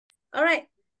All right.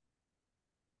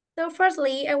 So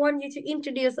firstly, I want you to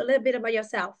introduce a little bit about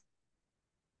yourself.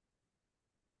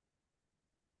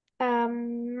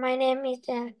 My name is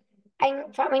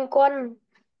Anh Quân.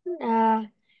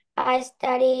 I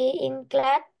study in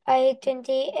class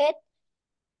A28.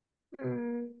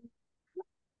 Um,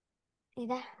 gì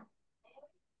ta?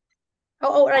 How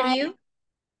old are I you?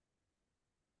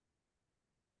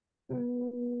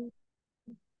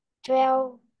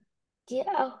 12 years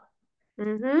old.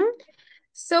 Mm-hmm.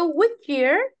 So which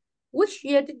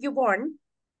year did you born?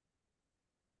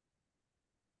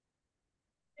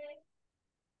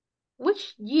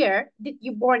 Which year did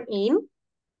you born in?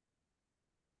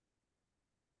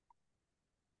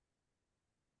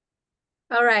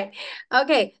 All right.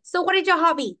 Okay. So what is your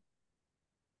hobby?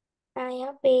 My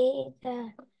hobby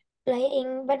is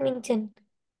playing badminton.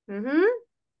 Mm-hmm.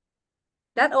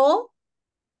 That all?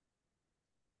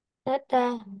 Not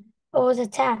all the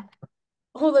time.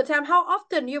 All the time. How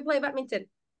often you play badminton?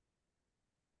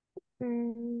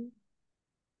 Um,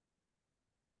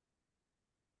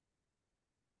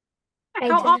 I How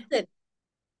don't know. often?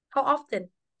 How often?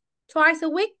 Twice a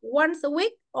week? Once a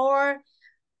week? Or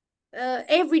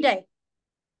every day?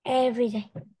 Every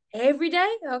day. Every day?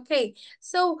 Okay.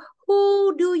 So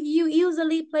who do you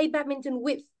usually play badminton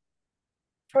with?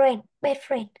 Best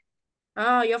friend.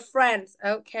 Oh, your friends.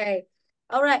 Okay.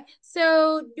 All right.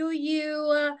 So do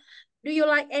you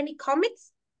like any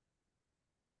comics?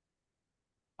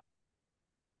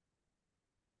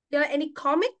 Do you like any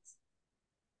comics?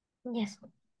 Yes.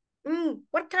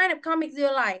 What kind of comics do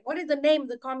you like? What is the name of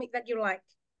the comic that you like?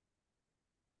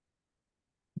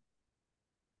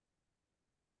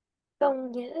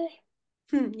 Không nhớ.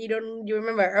 You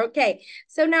remember. Okay.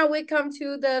 So now we come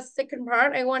to the second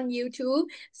part. I want you to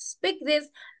speak this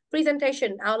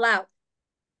presentation out loud.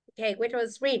 Okay, wait for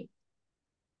the screen.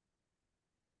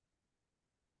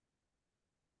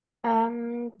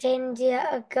 10 years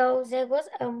ago, there was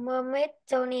a mermaid, Look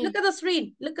Tony. at the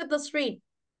screen. Look at the screen.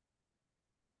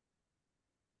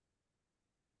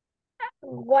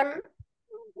 One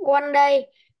one day,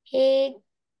 he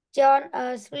joined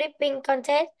a sleeping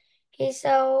contest. He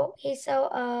saw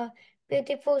a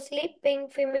beautiful sleeping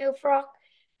female frog.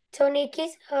 Tony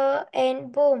kissed her,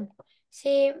 and boom,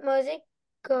 she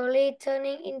magically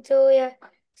turning into a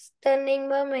stunning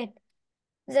mermaid.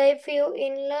 They fell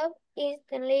in love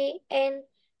instantly and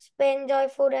spent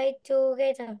joyful days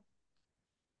together.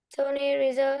 Tony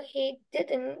realized he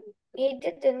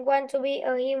didn't want to be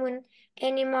a human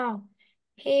anymore.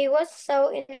 He was so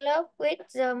in love with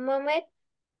the mermaid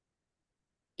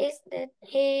is that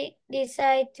he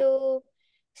decided to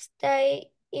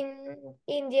stay in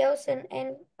the ocean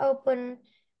and open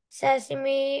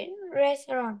sashimi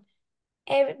restaurant.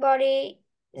 Everybody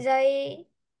they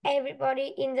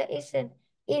everybody in the ocean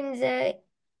in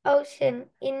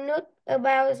knew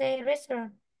about the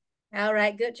restaurant. All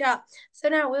right, good job. So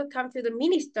now we'll come to the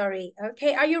mini story.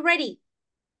 Okay, are you ready?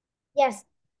 Yes.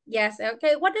 Yes,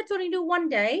 okay. What did Tony do one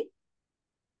day?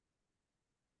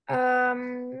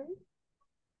 Um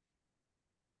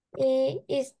he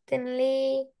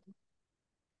instantly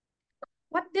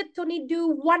What did Tony do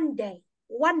one day?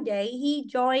 One day he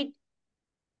joined.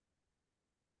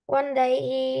 one day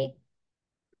he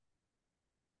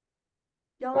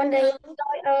one Joined day a he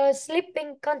joined a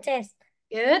sleeping contest.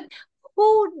 good.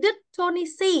 Who did Tony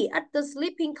see at the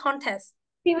sleeping contest?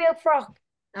 Female frog.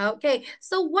 Okay,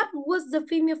 so what was the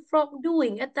female frog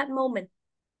doing at that moment?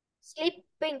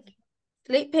 Sleeping.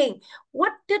 Sleeping.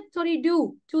 What did Tony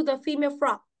do to the female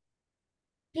frog?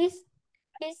 He's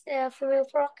a female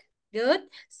frog. Good.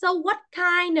 So what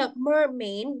kind of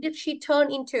mermaid did she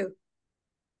turn into?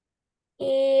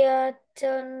 He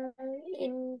turned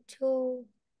into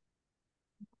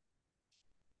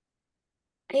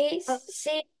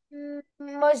she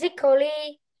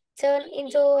musically turned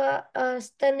into a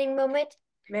stunning mermaid.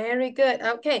 Very good.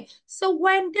 Okay. So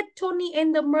when did Tony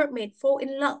and the mermaid fall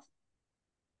in love?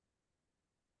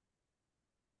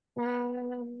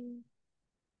 Um,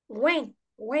 When?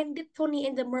 When did Tony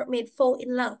and the mermaid fall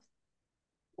in love?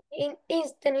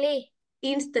 instantly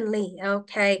Instantly.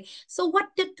 Okay. So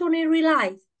what did Tony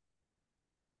realize?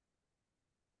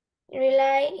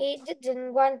 realized he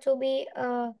didn't want to be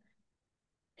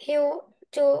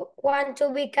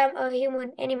become a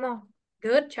human anymore.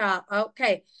 Good job.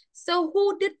 Okay. So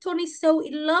who did Tony so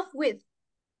in love with?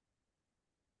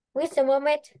 With the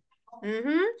mermaid,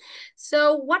 Mm-hmm.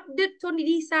 So what did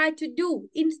Tony decide to do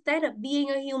instead of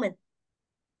being a human?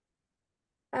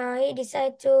 he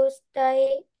decided to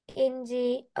stay in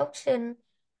the ocean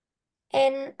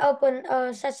and open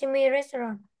a sashimi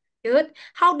restaurant. Good.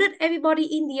 How did everybody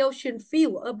in the ocean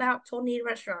feel about Tony's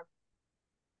restaurant?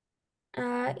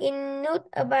 in nude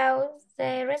about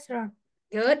the restaurant.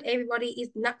 Good. Everybody is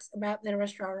nuts about the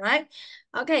restaurant, right?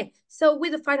 Okay. So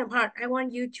with the final part, I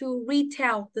want you to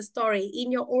retell the story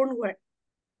in your own word.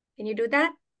 Can you do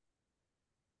that?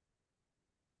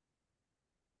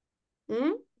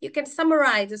 You can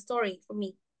summarize the story for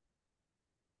me.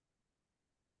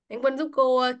 Anh Quân giúp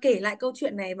cô kể lại câu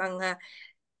chuyện này bằng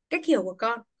cách hiểu của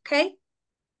con. Okay?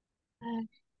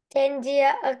 10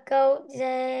 years ago,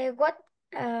 there was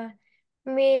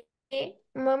me,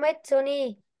 mermaid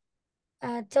Tony.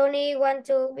 Tony want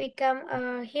to become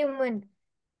a human.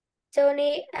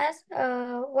 Tony asked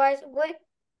a wise witch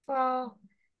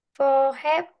for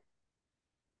help.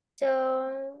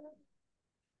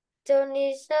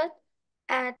 Tony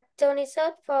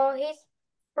searched for his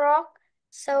frog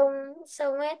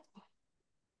soulmate.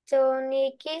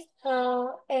 Tony kissed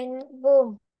her and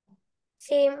boom,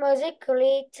 she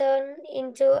magically turned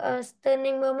into a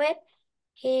stunning mermaid.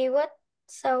 He was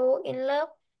so in love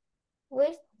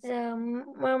with the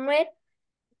mermaid.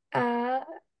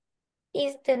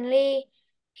 Instantly,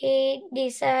 he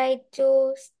decided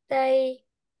to stay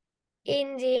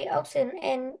in the ocean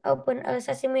and open a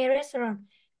sashimi restaurant.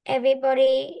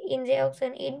 Everybody in the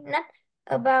ocean is nuts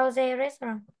about the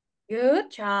restaurant.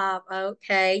 Good job.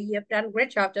 Okay, you've done a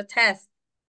great job. The test.